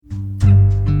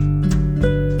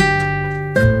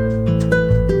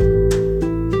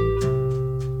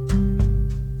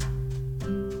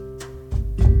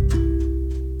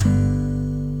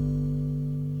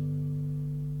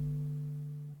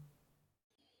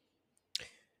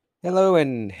Hello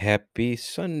and happy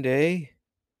Sunday.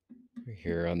 We're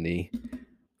here on the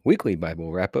weekly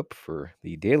Bible wrap up for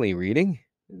the daily reading.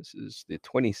 This is the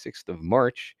 26th of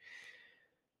March.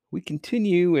 We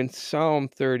continue in Psalm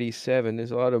 37.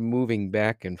 There's a lot of moving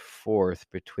back and forth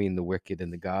between the wicked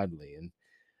and the godly. And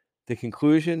the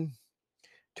conclusion,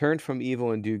 turn from evil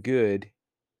and do good,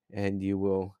 and you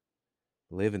will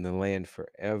live in the land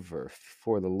forever.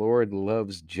 For the Lord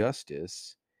loves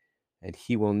justice, and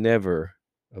he will never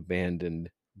abandon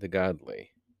the godly.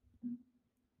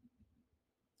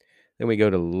 Then we go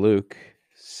to Luke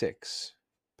 6,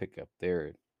 pick up there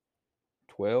at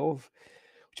 12,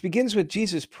 which begins with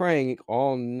Jesus praying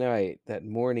all night. That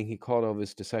morning, he called all of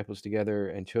his disciples together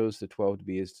and chose the 12 to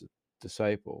be his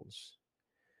disciples,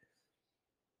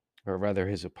 or rather,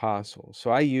 his apostles.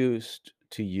 So I used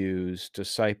to use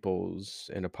disciples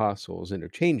and apostles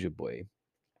interchangeably,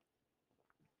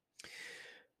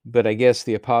 but I guess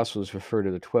the apostles refer to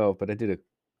the 12, but I did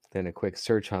a quick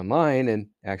search online, and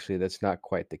actually that's not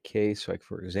quite the case. Like,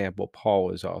 for example, Paul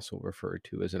is also referred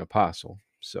to as an apostle.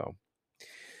 So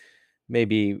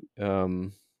maybe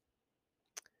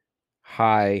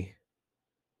high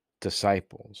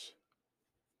disciples.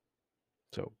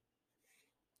 So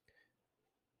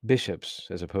bishops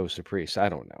as opposed to priests. I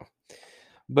don't know.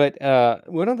 But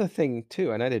one other thing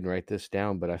too, and I didn't write this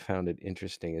down, but I found it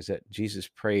interesting, is that Jesus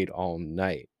prayed all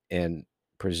night, and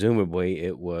presumably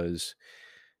it was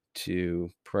to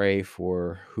pray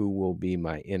for who will be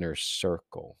my inner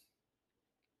circle.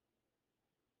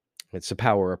 It's the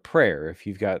power of prayer. If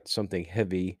you've got something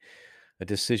heavy, a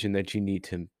decision that you need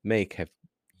to make, have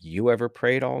you ever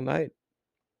prayed all night?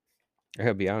 I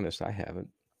gotta be honest, I haven't.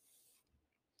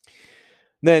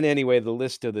 Then anyway, the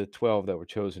list of the 12 that were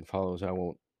chosen follows. I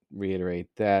won't reiterate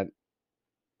that.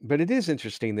 But it is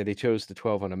interesting that he chose the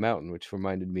 12 on a mountain, which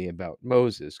reminded me about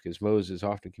Moses, because Moses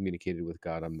often communicated with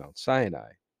God on Mount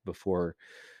Sinai before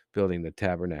building the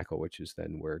tabernacle, which is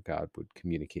then where God would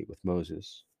communicate with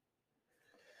Moses.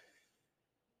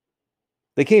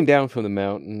 They came down from the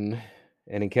mountain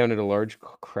and encountered a large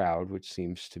crowd, which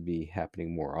seems to be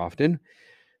happening more often.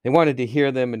 They wanted to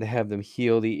hear them and to have them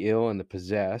heal the ill and the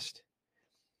possessed.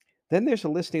 Then there's a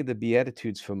listing of the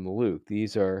Beatitudes from Luke.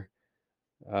 These are,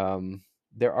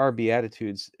 there are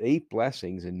Beatitudes, 8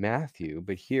 blessings in Matthew,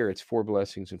 but here it's 4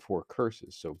 blessings and 4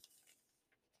 curses. So,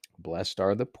 blessed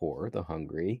are the poor, the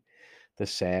hungry, the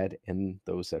sad, and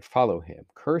those that follow him.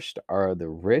 Cursed are the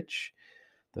rich,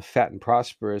 the fat and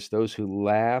prosperous, those who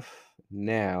laugh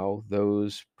now,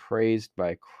 those praised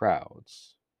by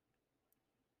crowds.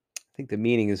 I think the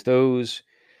meaning is those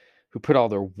who put all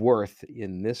their worth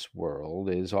in this world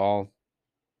is all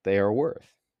they are worth.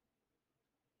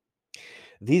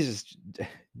 These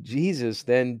Jesus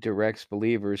then directs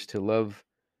believers to love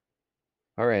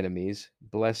our enemies,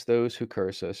 bless those who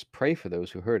curse us, pray for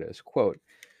those who hurt us. Quote,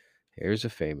 here's a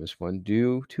famous one: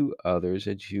 do to others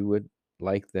as you would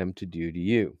like them to do to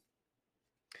you.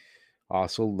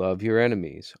 Also, love your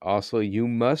enemies. Also, you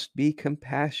must be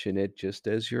compassionate just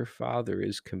as your Father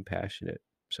is compassionate.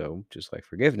 So, just like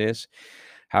forgiveness,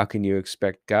 how can you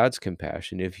expect God's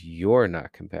compassion if you're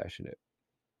not compassionate?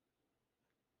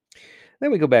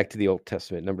 Then we go back to the Old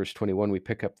Testament, Numbers 21. We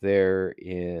pick up there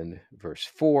in verse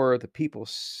 4. The people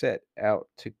set out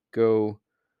to go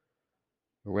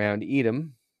around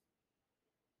Edom,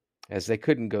 as they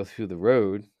couldn't go through the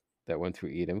road that went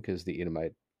through Edom because the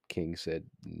Edomite king said,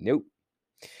 nope.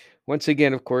 Once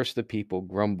again, of course, the people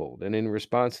grumbled, and in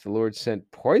response, the Lord sent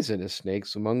poisonous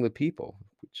snakes among the people,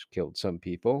 which killed some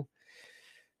people.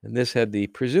 And this had the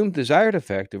presumed desired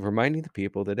effect of reminding the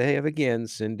people that they have again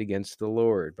sinned against the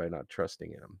Lord by not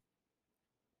trusting him.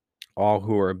 All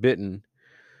who are bitten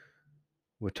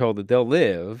were told that they'll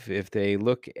live if they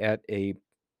look at a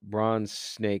bronze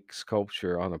snake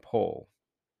sculpture on a pole.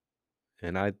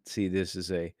 And I see this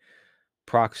as a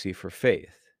proxy for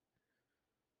faith.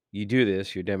 You do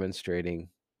this, you're demonstrating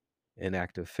an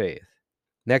act of faith.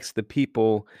 Next, the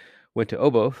people went to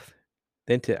Oboth,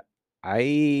 then to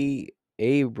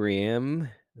Abraham,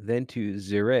 then to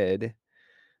Zered,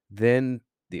 then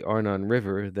the Arnon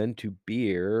River, then to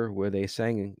Beer, where they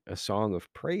sang a song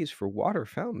of praise for water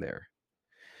found there.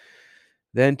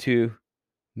 Then to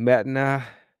Matna,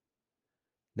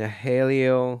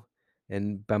 Nahaliel,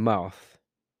 and Bamoth.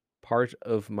 Part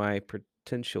of my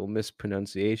potential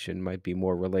mispronunciation might be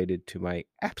more related to my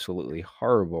absolutely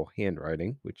horrible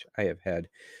handwriting, which I have had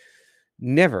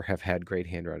never have had great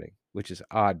handwriting, which is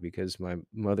odd because my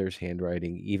mother's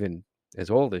handwriting, even as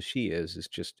old as she is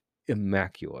just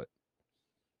immaculate.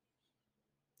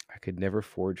 I could never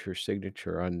forge her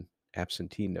signature on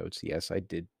absentee notes. Yes, I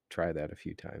did try that a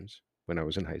few times when I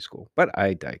was in high school, but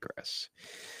I digress.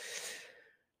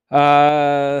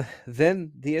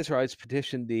 Then the Israelites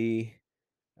petitioned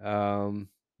um,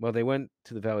 they went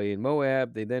to the valley in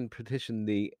Moab. They then petitioned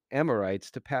the Amorites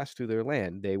to pass through their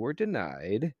land. They were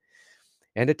denied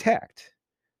and attacked,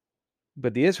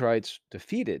 but the Israelites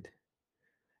defeated,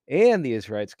 and the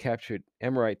Israelites captured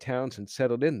Amorite towns and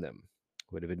settled in them.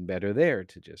 Would have been better there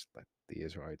to just let the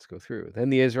Israelites go through. Then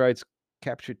the Israelites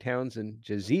captured towns in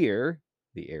Jazer,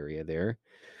 the area there.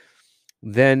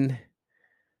 Then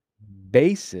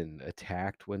Basin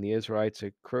attacked when the Israelites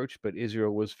encroached, but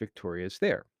Israel was victorious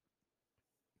there.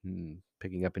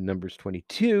 Picking up in Numbers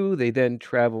 22, they then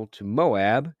traveled to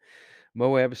Moab.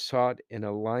 Moab sought an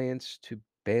alliance to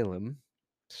Balaam,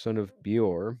 son of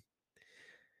Beor,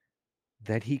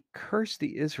 that he cursed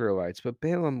the Israelites, but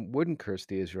Balaam wouldn't curse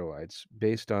the Israelites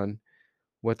based on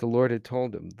what the Lord had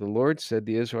told him. The Lord said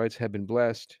the Israelites have been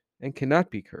blessed and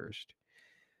cannot be cursed.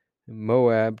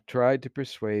 Moab tried to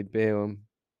persuade Balaam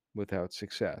without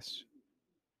success.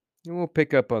 And we'll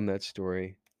pick up on that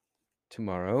story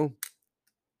tomorrow.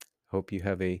 Hope you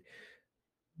have a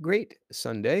great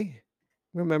Sunday.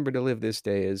 Remember to live this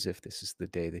day as if this is the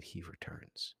day that he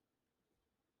returns.